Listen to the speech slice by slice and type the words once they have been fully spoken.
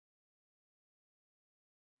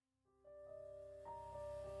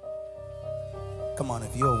Come on,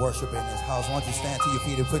 if you're a worshiper in this house, why don't you stand to your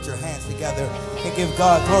feet and put your hands together and give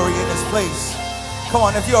God glory in this place. Come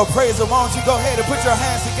on, if you're a praiser, why don't you go ahead and put your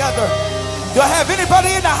hands together. Do I have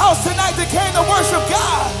anybody in the house tonight that came to worship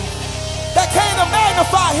God? That came to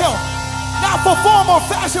magnify him? Not for form or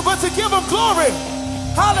fashion, but to give him glory.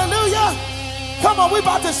 Hallelujah. Come on, we're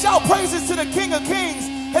about to shout praises to the King of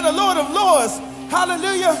Kings and the Lord of Lords.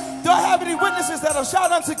 Hallelujah. Do I have any witnesses that'll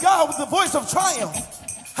shout unto God with the voice of triumph?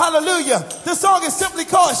 Hallelujah. This song is simply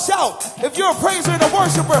called Shout. If you're a praiser and a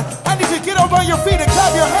worshiper, I need you to get up on your feet and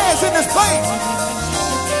clap your hands in this place.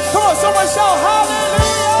 Come on, someone shout hallelujah.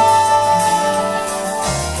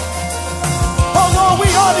 Oh Lord, we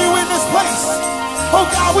honor you in this place. Oh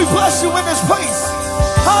God, we bless you in this place.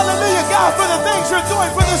 Hallelujah, God, for the things you're doing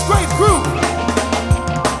for this great group.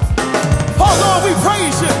 Oh Lord, we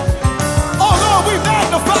praise you. Oh Lord, we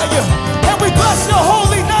magnify you. And we bless your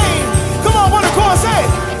holy name. Come on, one accord, say it.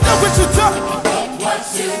 Look what you done. Look what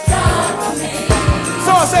you done for me.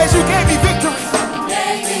 Someone says you gave me victory.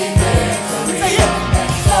 Gave me victory. Say it.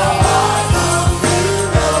 And so I come to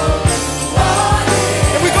know.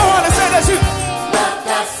 And we go on and say that you. Not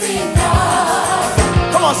that's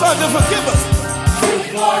enough. Come on, son, just forgive us.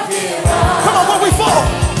 Forgive us. Come on, when we fall.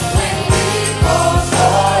 When we fall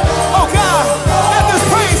short. Oh God, let this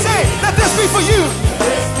praise say, let this be for you.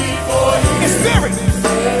 Let this be for you. In spirit.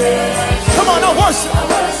 Come on, now worship.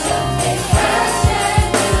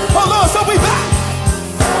 Oh Lord, so we bow.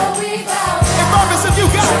 In purpose of you,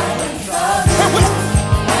 God. And we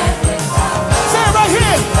say it right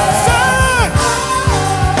here. Say it.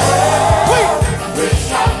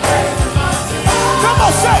 Come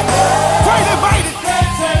on, say it. Great and mighty.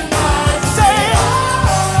 Say it.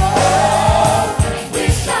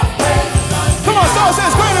 Come on, someone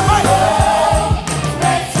says great and mighty.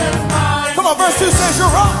 Come on, verse 2 says you're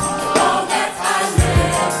wrong.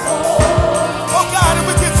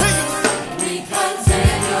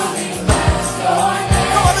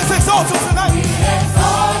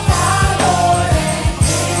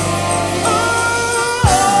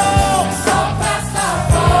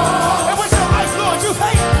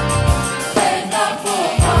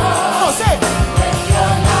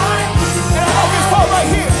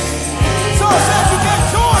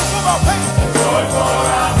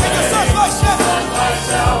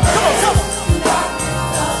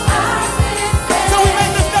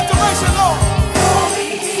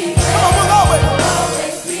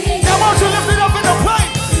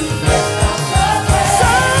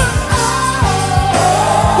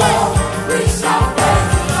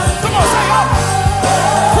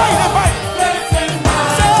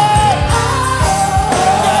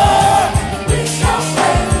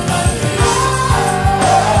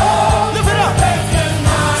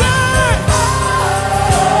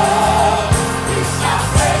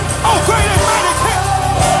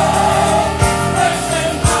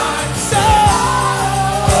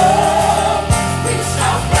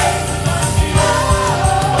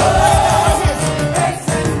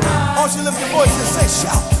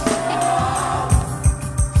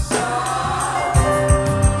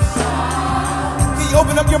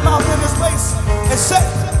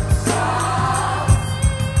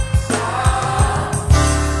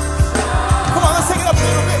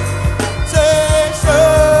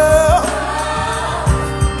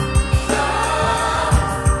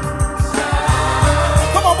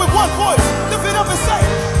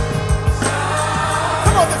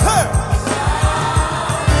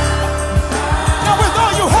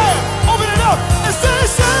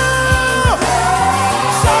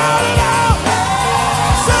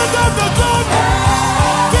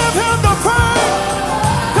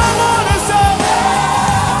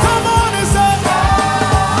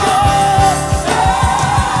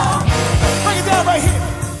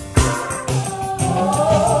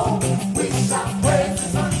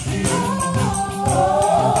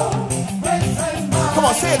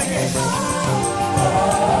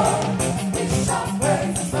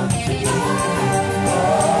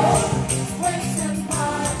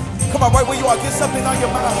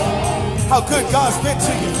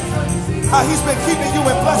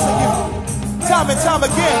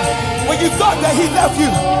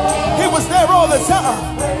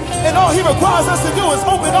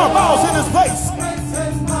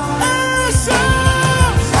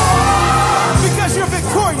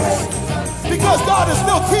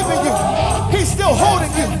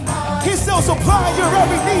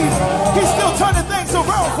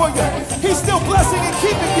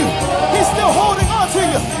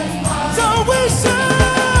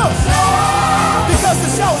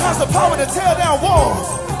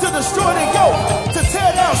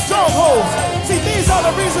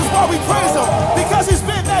 all the reasons why we praise him. Because he's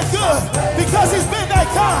been that good. Because he's been that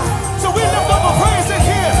kind. So we lift up a praise in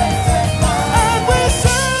here.